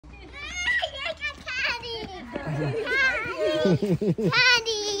Candy!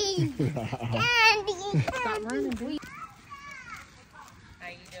 Candy! Stop running, please. How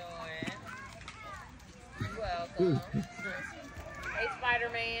you doing? You're welcome. Hey,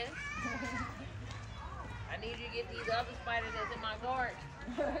 Spider-Man. I need you to get these other spiders that's in my garden.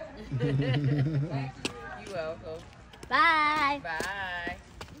 You're welcome. Bye! Bye.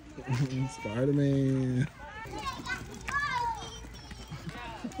 Spider-Man.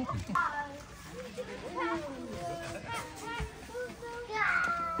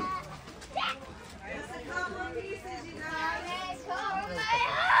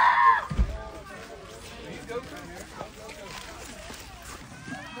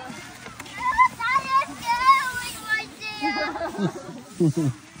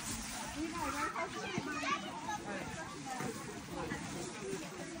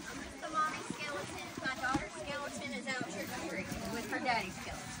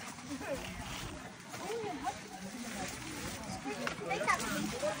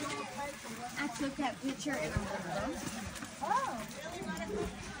 I took that picture and I'm like,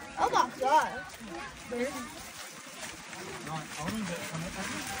 oh my god.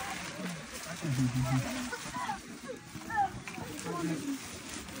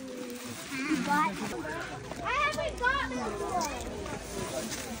 I haven't gotten one.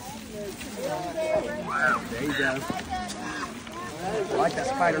 There you go. I like that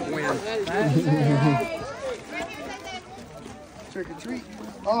spider Gwen. Trick or treat.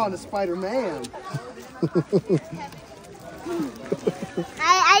 Oh, and the Spider-Man.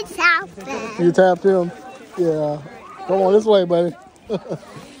 I tapped him. You tapped him? Yeah. Come on this way, buddy.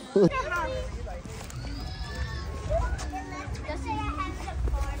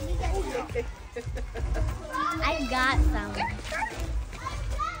 I got some.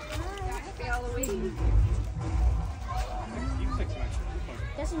 Happy Halloween.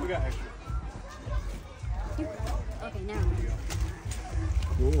 We got extra. Okay, now.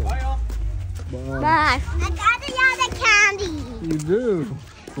 Cool. Bye, y'all. Bye. I got a lot of candy. You do.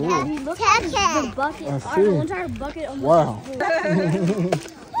 Cool. Daddy, look at the bucket. I Our see. whole entire bucket. Wow.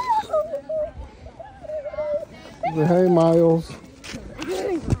 Hey, Miles.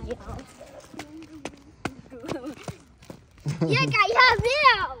 Yeah, I have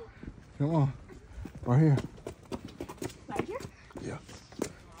now. Come on. Right here. Right here? Yeah.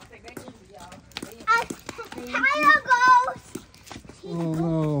 Tyler goes. Oh,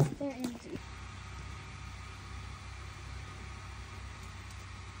 no. They're empty.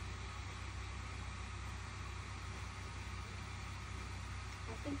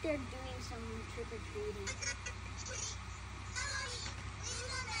 I think they're doing some trick-or-treating.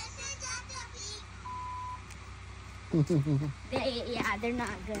 Yeah, they're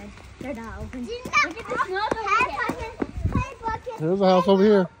not good. They're not open. Look at the snow bucket. There's a house over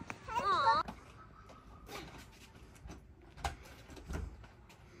here.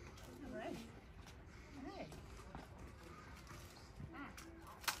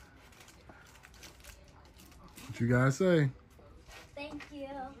 What you guys say? Thank you.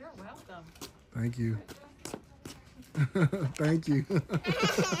 You're welcome. Thank you. Thank you.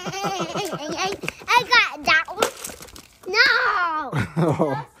 I got that one. No.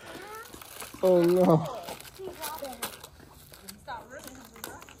 Oh, oh no.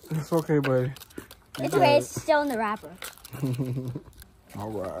 It's okay, buddy. You It's got okay. it. It's still in the wrapper.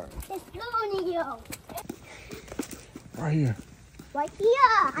 All right. It's going to you. Right here. Right here.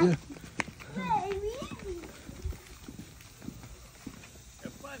 Yeah.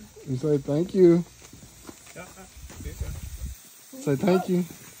 Have fun. You say thank you. Yeah. Say thank you.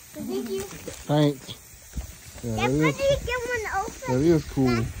 Thank you. Thanks. Yeah, How that do you is, get one open? that is cool.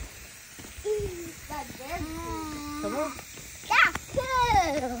 That's very cool. That's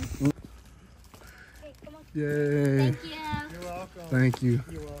cool. Hey, come on. Yay. Thank you. You're welcome. Thank you.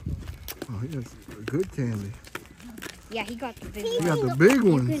 You're welcome. Oh, yes, good candy. Yeah, he got the big You one. got the big You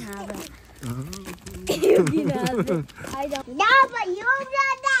can ones. have it. Uh-huh. You can have it. I don't. No, but you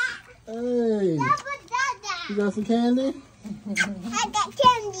got that. Hey, No, but that. you got some candy? I got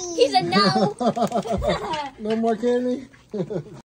candy. He said no. No more candy?